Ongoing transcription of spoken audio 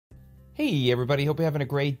Hey everybody, hope you're having a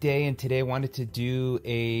great day, and today I wanted to do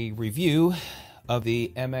a review of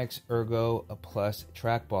the MX Ergo Plus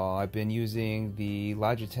trackball. I've been using the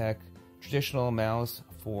Logitech traditional mouse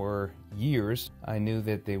for years. I knew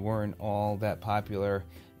that they weren't all that popular,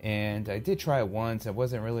 and I did try it once. I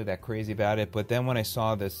wasn't really that crazy about it, but then when I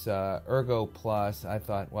saw this Ergo Plus, I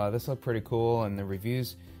thought, wow, this looked pretty cool, and the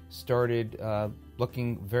reviews started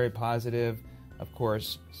looking very positive. Of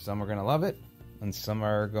course, some are going to love it, and some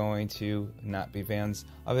are going to not be fans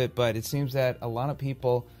of it, but it seems that a lot of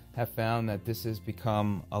people have found that this has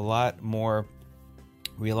become a lot more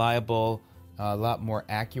reliable, a lot more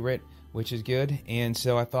accurate, which is good. And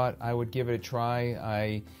so I thought I would give it a try.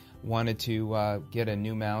 I wanted to get a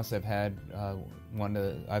new mouse. I've had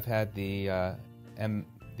the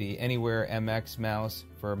Anywhere MX mouse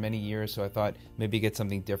for many years, so I thought maybe get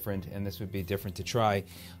something different, and this would be different to try.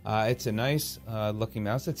 It's a nice looking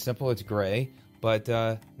mouse. It's simple, it's gray, but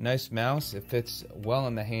nice mouse. It fits well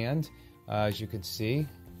in the hand, as you can see.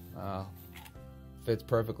 Fits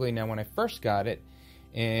perfectly. Now when I first got it,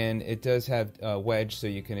 and it does have a wedge so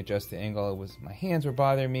you can adjust the angle. My hands were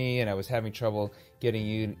bothering me, and I was having trouble getting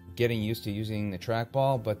used to using the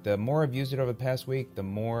trackball, but the more I've used it over the past week, the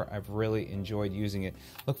more I've really enjoyed using it.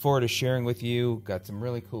 Look forward to sharing with you. Got some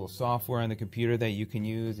really cool software on the computer that you can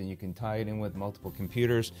use, and you can tie it in with multiple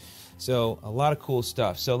computers. So a lot of cool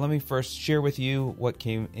stuff. So let me first share with you what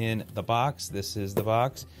came in the box. This is the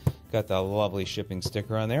box. Got the lovely shipping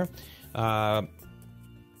sticker on there.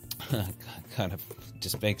 Kind of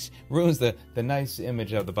just ruins the nice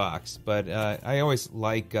image of the box, but I always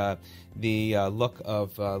like the look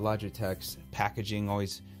of Logitech's packaging.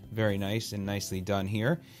 Always very nice and nicely done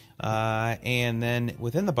here. And then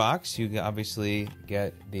within the box, you obviously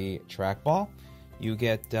get the trackball. You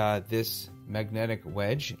get this magnetic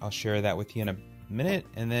wedge. I'll share that with you in a minute.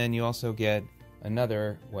 And then you also get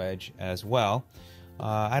another wedge as well.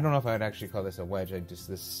 I don't know if I'd actually call this a wedge. Just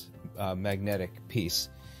this magnetic piece.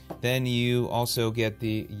 Then you also get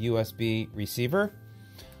the USB receiver,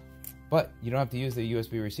 but you don't have to use the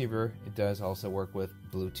USB receiver. It does also work with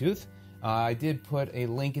Bluetooth. I did put a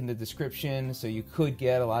link in the description, so you could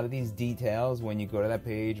get a lot of these details when you go to that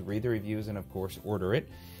page, read the reviews, and of course order it.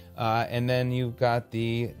 And then you've got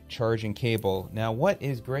the charging cable. Now what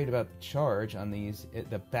is great about the charge on these,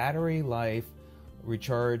 the battery life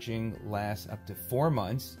recharging lasts up to 4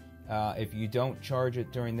 months. If you don't charge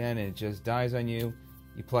it during then and it just dies on you,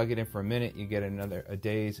 you plug it in for a minute, you get a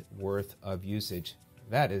day's worth of usage.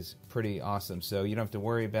 That is pretty awesome. So you don't have to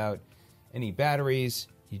worry about any batteries.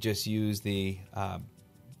 You just use the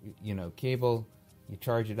cable. You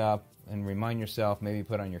charge it up and remind yourself. Maybe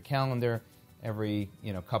put on your calendar every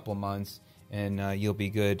couple of months, and you'll be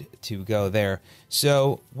good to go there.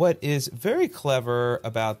 So what is very clever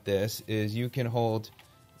about this is you can hold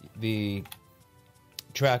the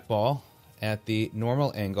trackball at the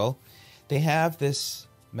normal angle. They have this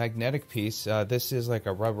magnetic piece. This is like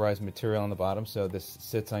a rubberized material on the bottom, so this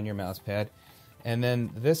sits on your mouse pad. And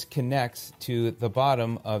then this connects to the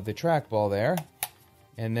bottom of the trackball there.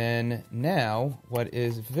 And then now, what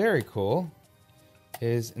is very cool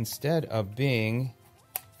is instead of being,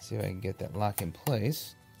 let's see if I can get that lock in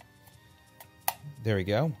place. There we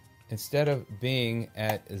go. Instead of being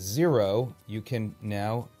at 0, you can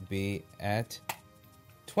now be at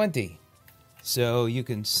 20. So you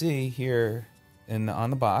can see here on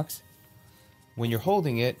the box, when you're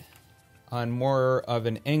holding it on more of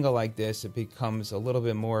an angle like this, it becomes a little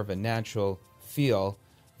bit more of a natural feel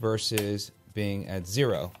versus being at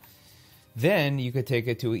 0. Then you could take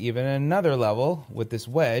it to even another level with this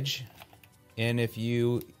wedge, and if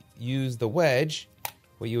you use the wedge,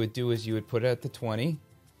 what you would do is you would put it at the 20,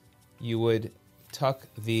 you would tuck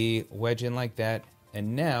the wedge in like that,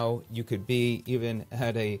 and now you could be even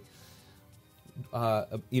at a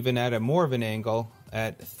more of an angle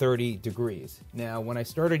at 30 degrees. Now, when I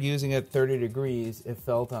started using it 30 degrees, it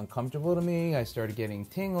felt uncomfortable to me. I started getting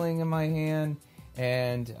tingling in my hand,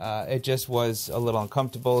 and it just was a little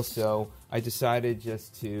uncomfortable, so I decided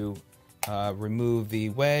just to remove the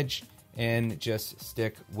wedge and just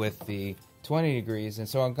stick with the 20 degrees. And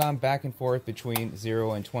so I've gone back and forth between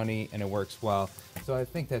 0 and 20, and it works well. So I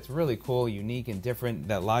think that's really cool, unique, and different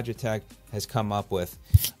that Logitech has come up with.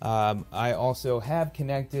 I also have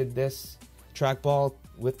connected this trackball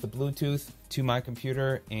with the Bluetooth to my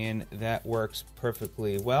computer, and that works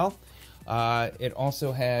perfectly well. It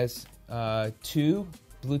also has 2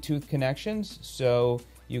 Bluetooth connections, so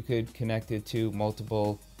you could connect it to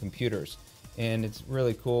multiple computers. And it's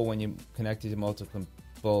really cool when you connect it to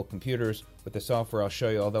multiple computers. With the software I'll show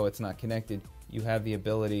you, although it's not connected, you have the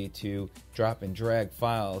ability to drop and drag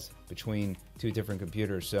files between 2 different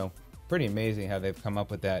computers. So pretty amazing how they've come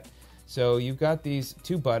up with that. So you've got these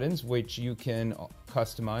two buttons which you can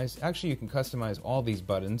customize. Actually, you can customize all these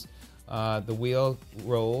buttons. The wheel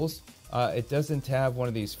rolls. It doesn't have one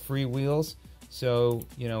of these free wheels, so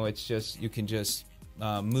it's just, you can just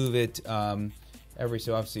move it every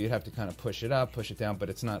so often. So you'd have to kind of push it up, push it down, but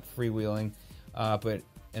it's not freewheeling. And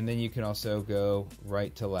then you can also go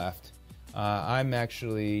right to left. I'm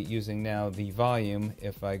actually using now the volume.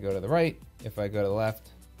 If I go to the right, if I go to the left,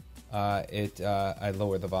 I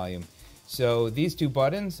lower the volume. So these two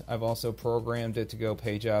buttons, I've also programmed it to go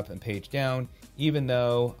page up and page down. Even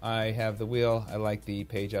though I have the wheel, I like the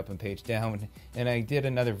page up and page down. And I did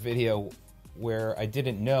another video where I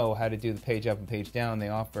didn't know how to do the page up and page down. They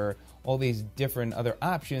offer all these different other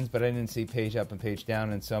options, but I didn't see page up and page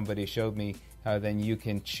down, and somebody showed me how then you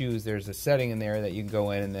can choose. There's a setting in there that you can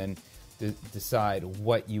go in and then decide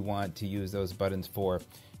what you want to use those buttons for.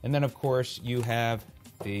 And then of course you have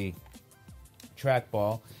the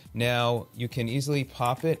trackball. Now you can easily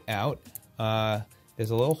pop it out.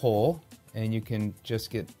 There's a little hole, and you can just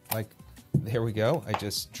get, like, there we go. I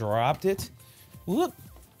just dropped it. Whoop.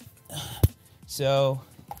 So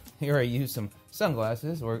here I use some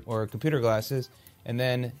sunglasses or computer glasses, and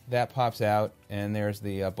then that pops out, and there's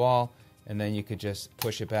the ball, and then you could just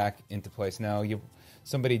push it back into place. Now,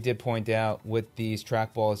 somebody did point out with these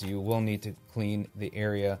trackballs, you will need to clean the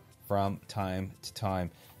area from time to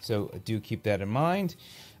time. So do keep that in mind.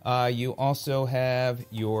 You also have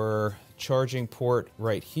your charging port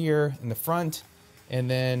right here in the front, and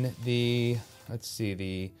then the, let's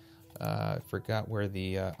see, I forgot where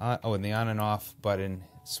the and the on and off button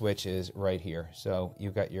switch is right here. So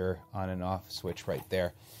you've got your on and off switch right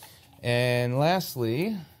there. And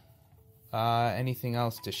lastly, anything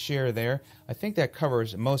else to share there? I think that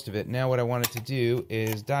covers most of it. Now what I wanted to do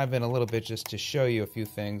is dive in a little bit just to show you a few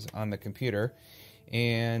things on the computer.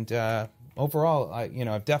 And overall,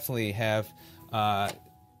 I've definitely have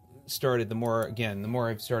started, the more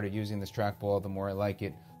I've started using this trackball, the more I like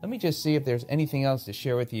it. Let me just see if there's anything else to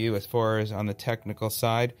share with you as far as on the technical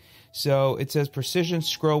side. So it says precision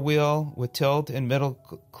scroll wheel with tilt and middle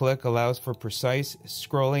click allows for precise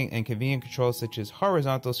scrolling and convenient controls such as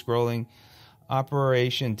horizontal scrolling.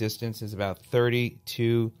 Operation distance is about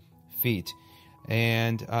 32 feet.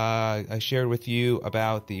 And I shared with you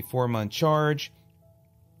about the 4-month charge.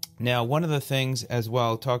 Now, one of the things as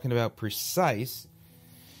well, talking about precise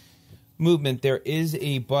movement, there is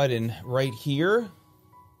a button right here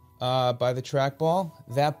by the trackball.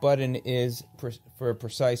 That button is for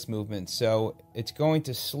precise movement. So it's going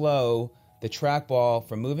to slow the trackball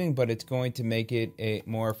from moving, but it's going to make it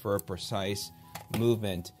more for a precise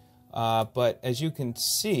movement. But as you can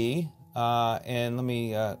see, and let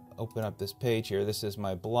me open up this page here. This is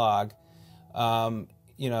my blog.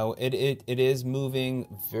 It is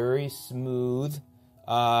moving very smooth,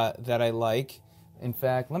 that I like. In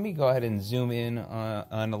fact, let me go ahead and zoom in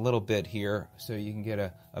on a little bit here so you can get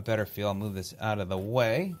a better feel. I'll move this out of the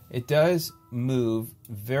way. It does move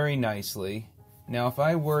very nicely. Now, if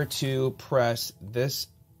I were to press this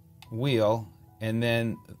wheel and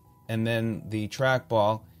then the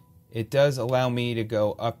trackball, it does allow me to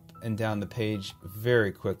go up and down the page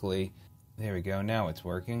very quickly. There we go. Now it's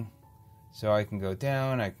working. So I can go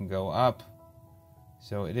down, I can go up.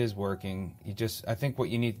 So it is working. I think what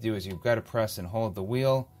you need to do is you've got to press and hold the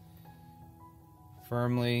wheel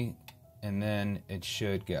firmly, and then it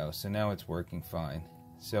should go. So now it's working fine.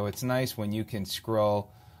 So it's nice when you can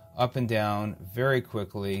scroll up and down very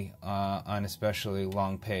quickly on especially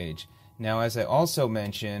long page. Now, as I also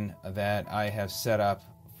mentioned, that I have set up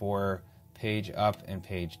for page up and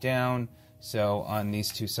page down. So on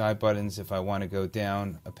these two side buttons, if I want to go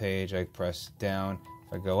down a page, I press down.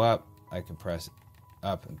 If I go up, I can press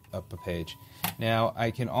up a page. Now, I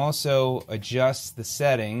can also adjust the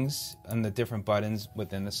settings on the different buttons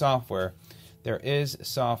within the software. There is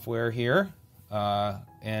software here,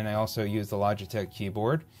 and I also use the Logitech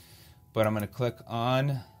keyboard. But I'm going to click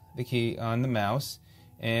on the key on the mouse,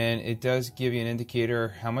 and it does give you an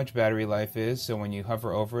indicator how much battery life is. So when you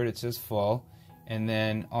hover over it, it says full, and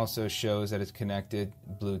then also shows that it's connected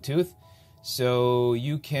Bluetooth. So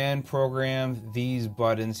you can program these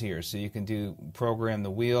buttons here. So you can program the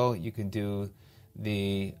wheel. You can do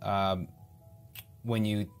the when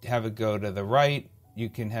you have it go to the right, you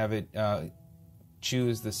can have it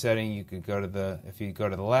choose the setting. You could go to if you go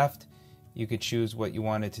to the left, you could choose what you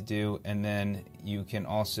want it to do, and then you can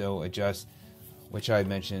also adjust, which I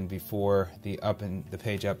mentioned before, the up and the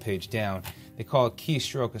page up, page down. They call it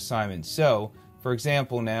Keystroke Assignments. So, for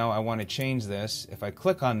example, now I want to change this. If I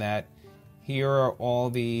click on that, here are all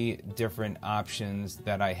the different options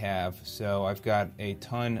that I have. So I've got a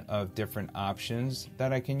ton of different options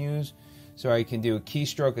that I can use. So I can do a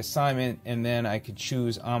keystroke assignment, and then I could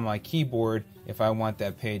choose on my keyboard if I want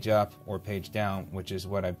that page up or page down, which is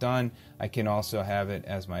what I've done. I can also have it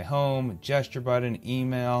as my home, gesture button,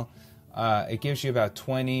 email. It gives you about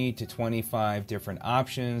 20 to 25 different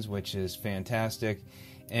options, which is fantastic.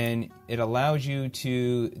 And it allows you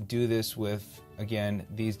to do this with, again,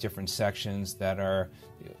 these different sections that are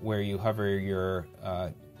where you hover your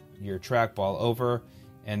trackball over,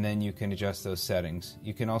 and then you can adjust those settings.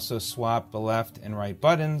 You can also swap the left and right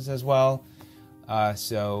buttons as well.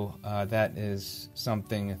 So that is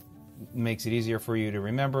something that makes it easier for you to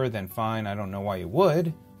remember, then fine. I don't know why you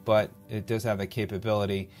would, but it does have the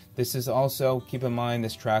capability. This is also, keep in mind,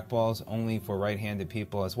 this trackball is only for right-handed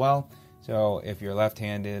people as well. So if you're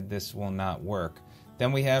left-handed, this will not work.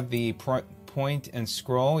 Then we have the point and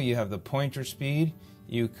scroll. You have the pointer speed.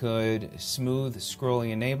 You could smooth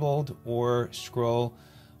scrolling enabled or scroll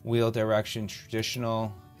wheel direction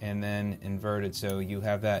traditional and then inverted. So you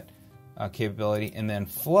have that capability. And then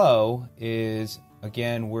flow is,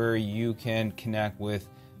 again, where you can connect with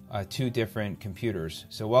two different computers.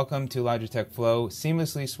 So welcome to Logitech Flow.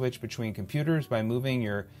 Seamlessly switch between computers by moving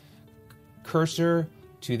your cursor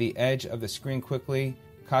to the edge of the screen quickly.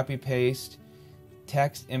 Copy paste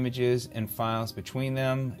text, images, and files between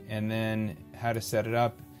them, and then how to set it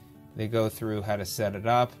up. They go through how to set it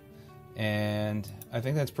up, and I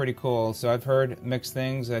think that's pretty cool. So I've heard mixed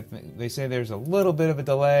things. They say there's a little bit of a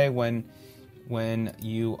delay when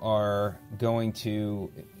you are going to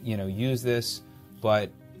use this,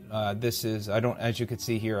 but this is, as you can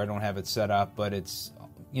see here, I don't have it set up, but it's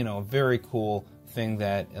a very cool thing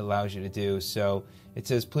that allows you to do. So it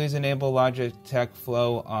says please enable Logitech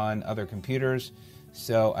Flow on other computers.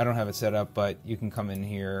 So I don't have it set up, but you can come in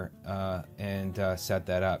here and set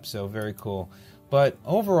that up. So very cool. But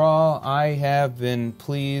overall, I have been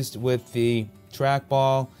pleased with the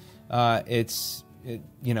trackball. It's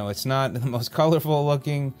not the most colorful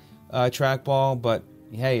looking trackball, but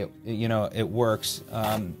hey, it works.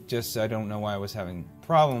 Just I don't know why I was having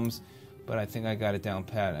problems, but I think I got it down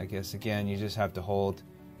pat. I guess again, you just have to hold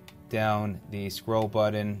down the scroll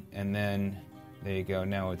button, and then there you go.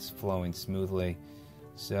 Now it's flowing smoothly.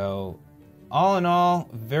 So all in all,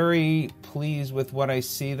 very pleased with what I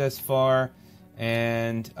see thus far.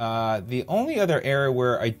 And the only other area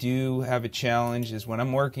where I do have a challenge is when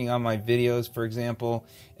I'm working on my videos, for example,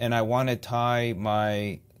 and I want to tie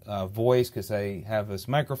my voice, because I have this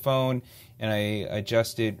microphone and I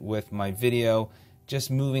adjust it with my video,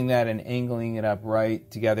 just moving that and angling it up right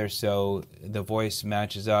together so the voice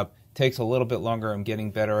matches up. Takes a little bit longer. I'm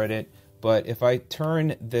getting better at it. But if I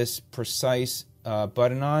turn this precise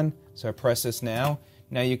button on, so I press this now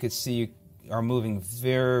you can see you are moving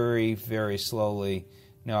very, very slowly.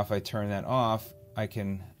 Now if I turn that off, I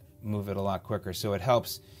can move it a lot quicker. So it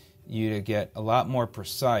helps you to get a lot more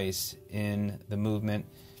precise in the movement.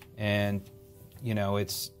 And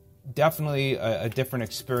it's definitely a different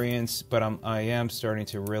experience, but I am starting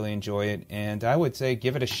to really enjoy it. And I would say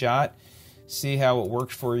give it a shot. See how it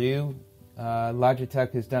works for you.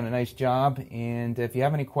 Logitech has done a nice job, and if you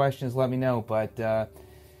have any questions, let me know. But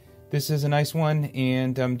this is a nice one,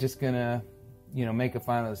 and I'm just gonna, make a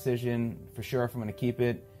final decision for sure if I'm gonna keep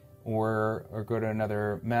it or go to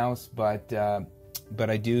another mouse. But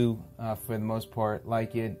I do, for the most part,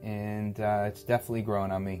 like it, and it's definitely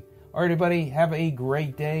growing on me. All right, everybody, have a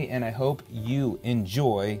great day, and I hope you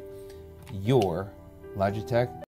enjoy your Logitech